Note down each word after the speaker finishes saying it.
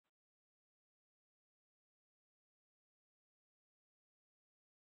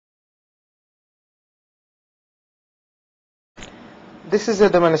This is a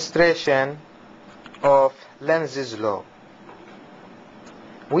demonstration of Lenz's law.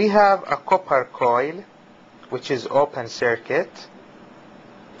 We have a copper coil which is open circuit,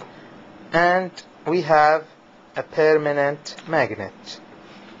 and we have a permanent magnet.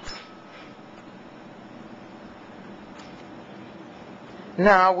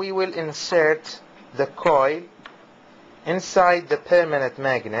 Now we will insert the coil inside the permanent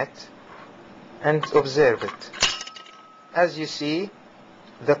magnet and observe it. As you see,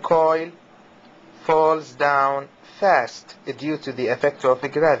 the coil falls down fast due to the effect of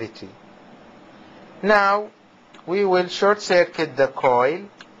gravity. Now we will short circuit the coil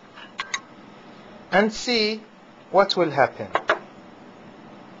and see what will happen.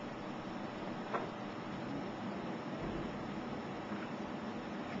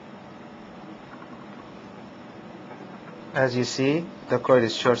 As you see, the coil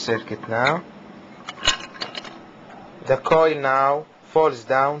is short circuit now. The coil now falls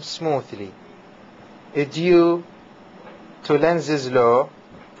down smoothly due to Lenz's law,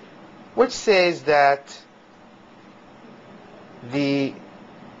 which says that the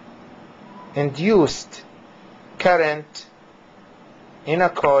induced current in a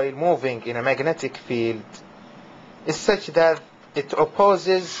coil moving in a magnetic field is such that it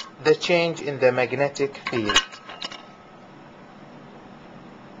opposes the change in the magnetic field.